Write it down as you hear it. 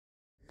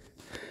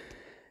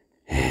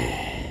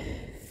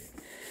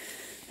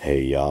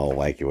Hey y'all,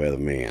 Wacky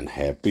Weatherman.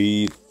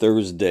 Happy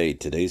Thursday.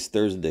 Today's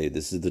Thursday.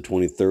 This is the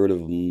 23rd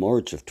of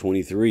March of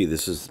 23.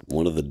 This is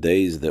one of the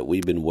days that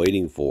we've been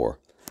waiting for.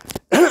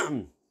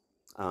 So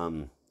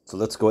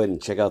let's go ahead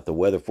and check out the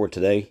weather for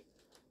today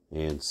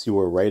and see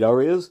where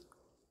radar is.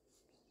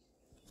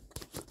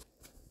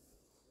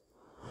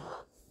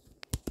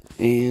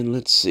 And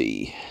let's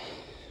see.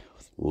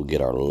 We'll get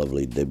our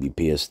lovely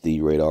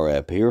WPSD radar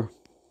app here.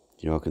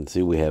 Y'all can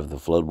see we have the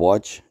flood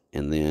watch.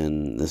 And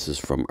then this is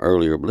from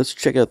earlier, but let's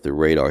check out the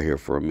radar here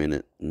for a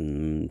minute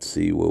and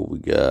see what we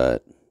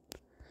got.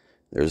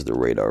 There's the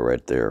radar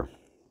right there.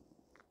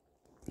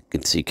 You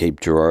can see Cape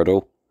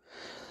Girardeau,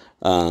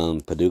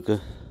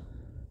 Paducah.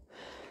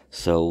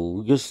 So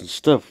we got some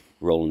stuff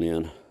rolling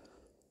in.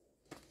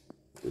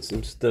 There's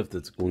some stuff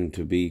that's going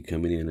to be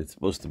coming in. It's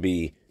supposed to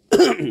be,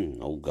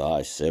 oh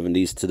gosh,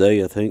 70s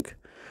today, I think.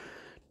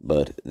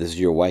 But this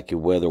is your Wacky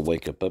Weather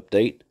Wake Up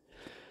Update.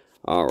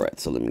 Alright,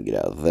 so let me get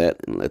out of that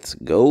and let's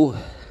go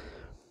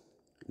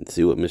and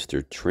see what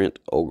Mr. Trent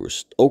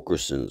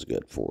Okerson's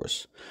got for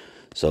us.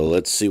 So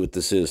let's see what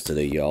this is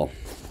today, y'all.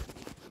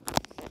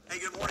 Hey,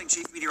 good morning,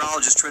 Chief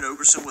Meteorologist Trent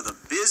Okerson with a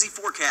busy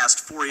forecast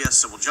for you,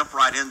 so we'll jump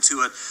right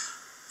into it.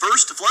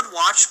 First, a flood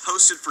watch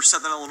posted for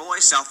southern Illinois,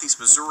 southeast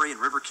Missouri,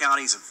 and river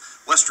counties of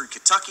western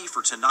Kentucky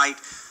for tonight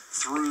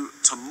through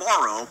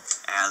tomorrow,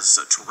 as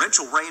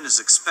torrential rain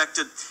is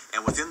expected,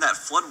 and within that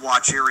flood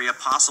watch area,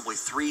 possibly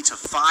 3 to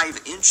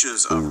 5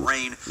 inches of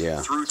rain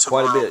through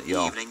tomorrow quite a bit,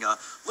 evening. A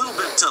little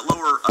bit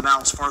lower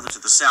amounts farther to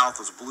the south,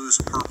 those blues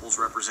and purples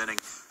representing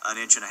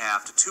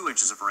 1.5 to 2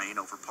 inches of rain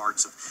over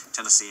parts of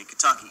Tennessee and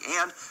Kentucky.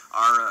 And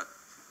our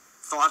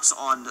thoughts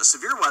on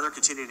severe weather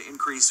continue to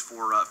increase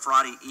for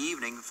Friday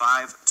evening,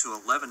 5 to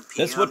 11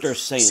 p.m. That's what they're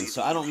saying,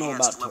 so I don't know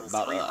about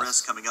us.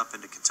 Risk coming up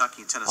into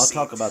Kentucky and Tennessee.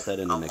 I'll talk about that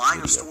in the next video. A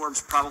line of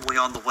storms probably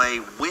on the way.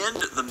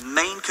 Wind, the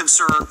main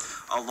concern,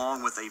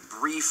 along with a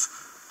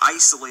brief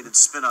isolated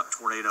spin-up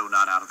tornado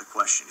not out of the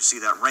question. You see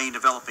that rain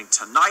developing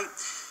tonight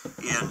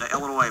in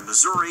Illinois and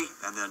Missouri,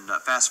 and then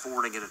fast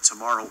forwarding into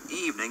tomorrow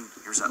evening.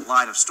 Here's that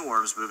line of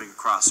storms moving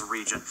across the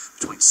region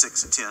between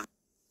 6 and 10.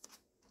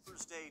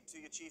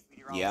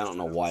 Yeah, I don't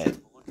know why it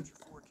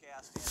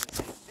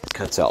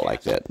cuts out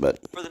like that, but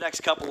for the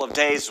next couple of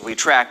days, we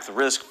track the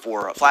risk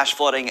for flash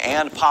flooding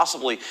and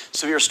possibly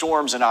severe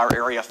storms in our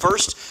area.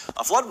 First,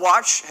 a flood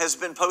watch has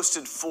been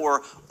posted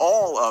for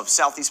all of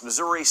southeast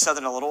Missouri,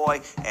 southern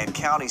Illinois, and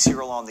counties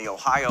here along the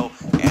Ohio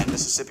and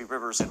Mississippi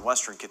rivers in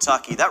western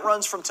Kentucky. That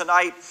runs from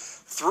tonight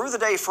through the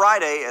day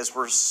Friday, as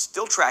we're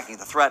still tracking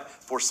the threat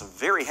for some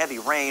very heavy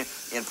rain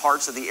in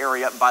parts of the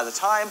area. By the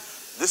time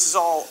this is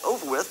all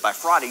over with, by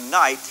Friday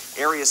night,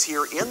 areas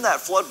here in that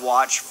flood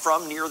watch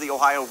from near the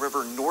Ohio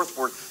River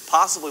northward,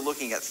 possibly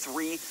looking at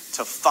 3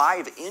 to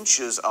 5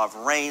 inches of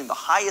rain. The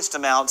highest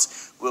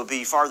amounts will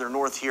be farther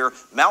north here,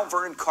 Mount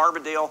Vernon,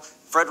 Carbondale,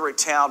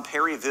 Fredericktown,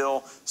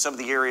 Perryville, some of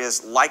the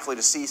areas likely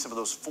to see some of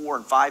those 4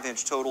 and 5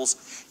 inch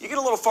totals. You get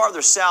a little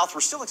farther south,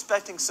 we're still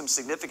expecting some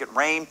significant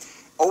rain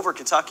over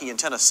Kentucky and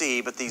Tennessee,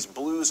 but these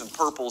blues and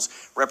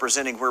purples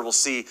representing where we'll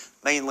see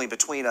mainly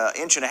between 1.5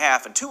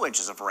 inches and 2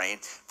 inches of rain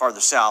farther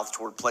south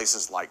toward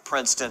places like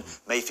Princeton,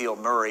 Mayfield,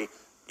 Murray,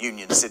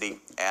 Union City,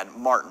 and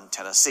Martin,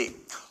 Tennessee.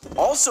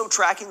 Also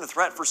tracking the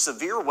threat for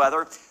severe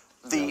weather,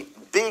 the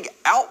big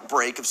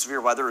outbreak of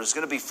severe weather is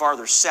going to be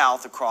farther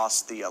south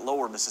across the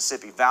lower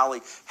Mississippi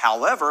Valley.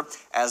 However,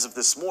 as of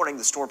this morning,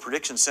 the Storm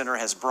Prediction Center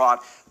has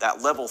brought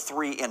that level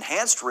 3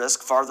 enhanced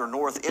risk farther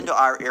north into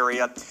our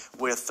area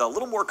with a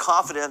little more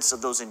confidence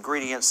of those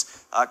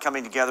ingredients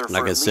coming together.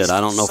 Like I said, I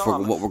don't know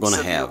what we're going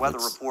to have. Weather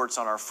reports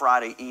on our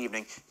Friday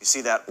evening. You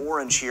see that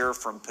orange here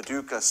from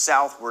Paducah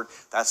southward.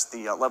 That's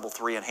the level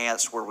 3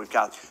 enhanced, where we've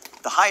got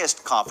the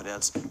highest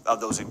confidence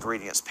of those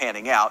ingredients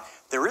panning out.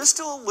 There is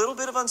still a little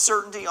bit of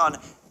uncertainty on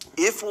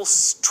if we'll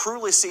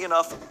truly see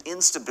enough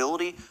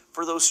instability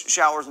for those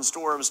showers and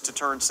storms to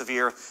turn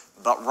severe.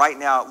 But right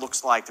now it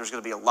looks like there's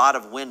going to be a lot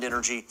of wind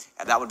energy,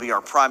 and that would be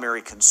our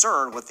primary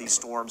concern with these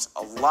storms.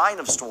 A line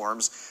of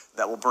storms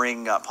that will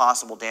bring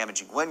possible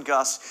damaging wind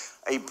gusts.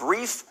 A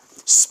brief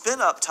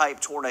spin-up type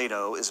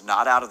tornado is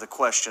not out of the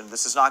question.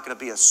 This is not going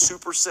to be a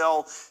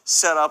supercell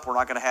setup. We're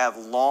not going to have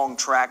long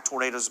track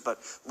tornadoes, but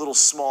little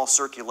small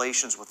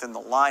circulations within the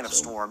line of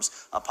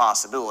storms, a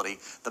possibility.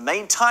 The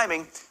main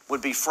timing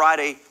would be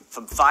Friday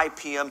from 5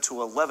 p.m.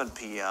 to 11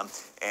 p.m.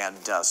 And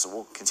so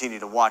we'll continue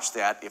to watch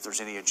that. If there's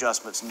any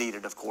adjustments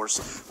needed, of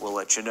course, we'll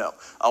let you know.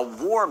 A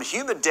warm,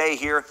 humid day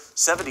here,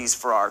 70s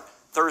for our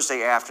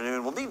Thursday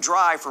afternoon. Will be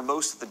dry for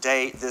most of the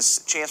day.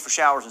 This chance for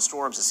showers and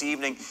storms this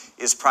evening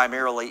is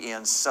primarily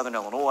in southern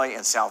Illinois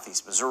and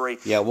southeast Missouri.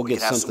 Yeah, we'll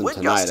get something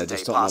tonight. I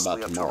just don't know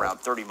about tomorrow. Up to around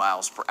 30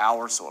 miles per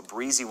hour, so a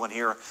breezy one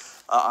here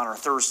on our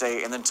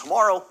Thursday. And then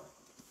tomorrow,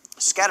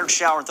 scattered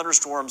shower and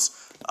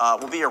thunderstorms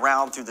will be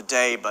around through the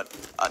day, but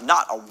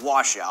not a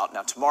washout.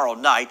 Now, tomorrow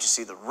night, you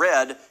see the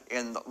red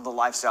in the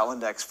lifestyle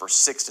index for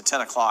 6 to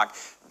 10 o'clock.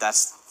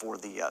 That's for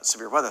the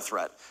severe weather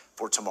threat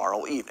for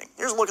tomorrow evening.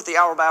 Here's a look at the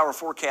hour-by-hour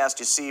forecast.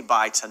 You see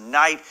by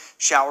tonight,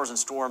 showers and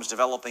storms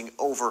developing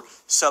over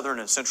southern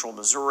and central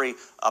Missouri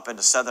up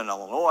into southern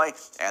Illinois,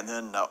 and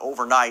then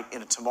overnight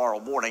into tomorrow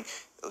morning.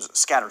 Those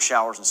scattered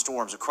showers and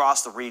storms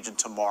across the region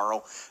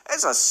tomorrow.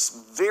 There's a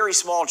very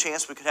small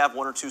chance we could have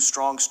 1 or 2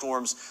 strong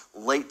storms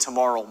late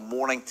tomorrow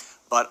morning.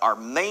 But our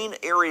main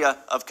area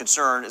of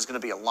concern is going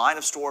to be a line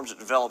of storms that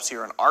develops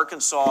here in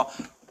Arkansas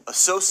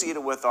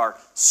associated with our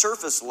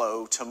surface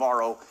low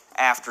tomorrow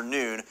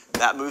afternoon.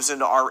 That moves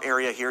into our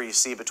area here. You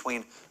see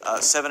between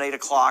 7, 8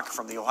 o'clock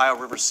from the Ohio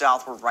River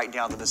southward right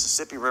down the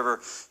Mississippi River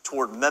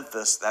toward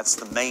Memphis. That's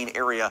the main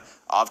area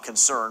of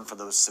concern for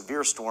those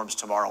severe storms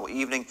tomorrow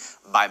evening.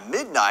 By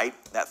midnight,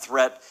 that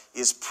threat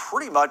is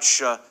pretty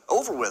much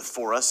over with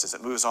for us as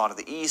it moves on to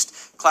the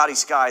east. Cloudy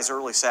skies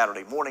early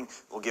Saturday morning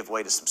will give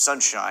way to some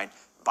sunshine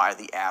by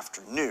the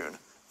afternoon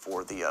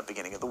for the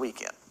beginning of the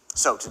weekend.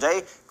 So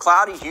today,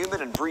 cloudy,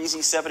 humid, and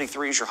breezy,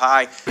 73 is your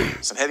high.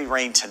 Some heavy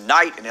rain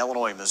tonight in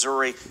Illinois,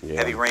 Missouri. Yeah.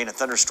 Heavy rain and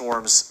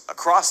thunderstorms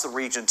across the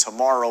region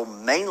tomorrow,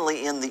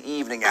 mainly in the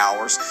evening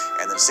hours,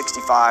 and then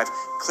 65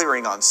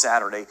 clearing on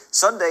Saturday.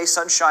 Sunday,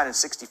 sunshine and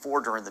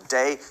 64 during the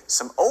day.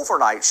 Some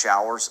overnight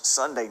showers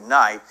Sunday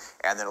night,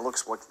 and then it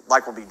looks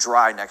like we'll be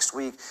dry next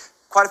week.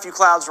 Quite a few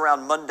clouds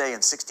around Monday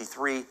and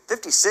 63,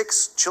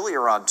 56,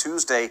 chillier on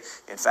Tuesday.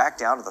 In fact,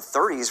 down to the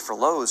 30s for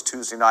lows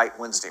Tuesday night,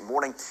 Wednesday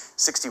morning,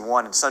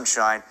 61 and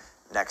sunshine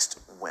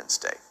next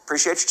Wednesday.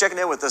 Appreciate you checking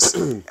in with us,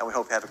 and we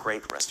hope you have a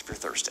great rest of your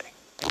Thursday.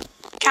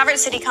 Calvert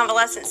City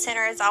Convalescent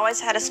Center has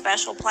always had a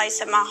special place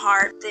in my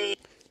heart.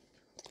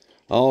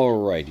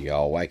 All right,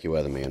 y'all, Wacky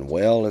Weatherman.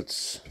 Well,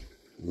 it's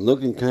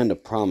looking kind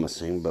of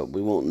promising, but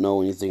we won't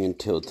know anything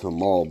until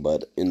tomorrow.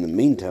 But in the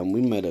meantime,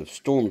 we might have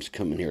storms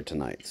coming here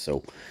tonight,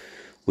 so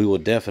we will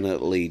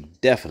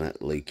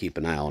definitely keep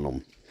an eye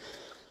on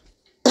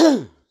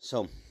them.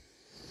 So,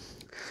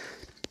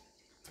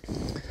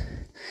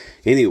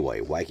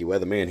 anyway, Wacky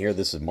Weatherman here.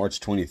 This is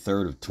March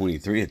 23rd of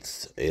 23.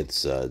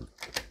 It's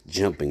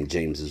Jumping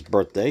James's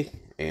birthday,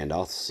 and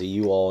I'll see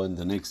you all in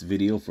the next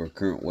video for a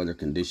current weather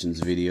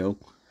conditions video,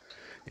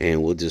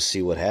 and we'll just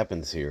see what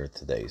happens here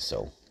today.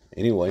 So,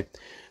 anyway,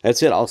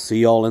 that's it. I'll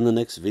see y'all in the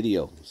next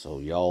video. So,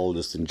 y'all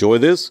just enjoy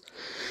this.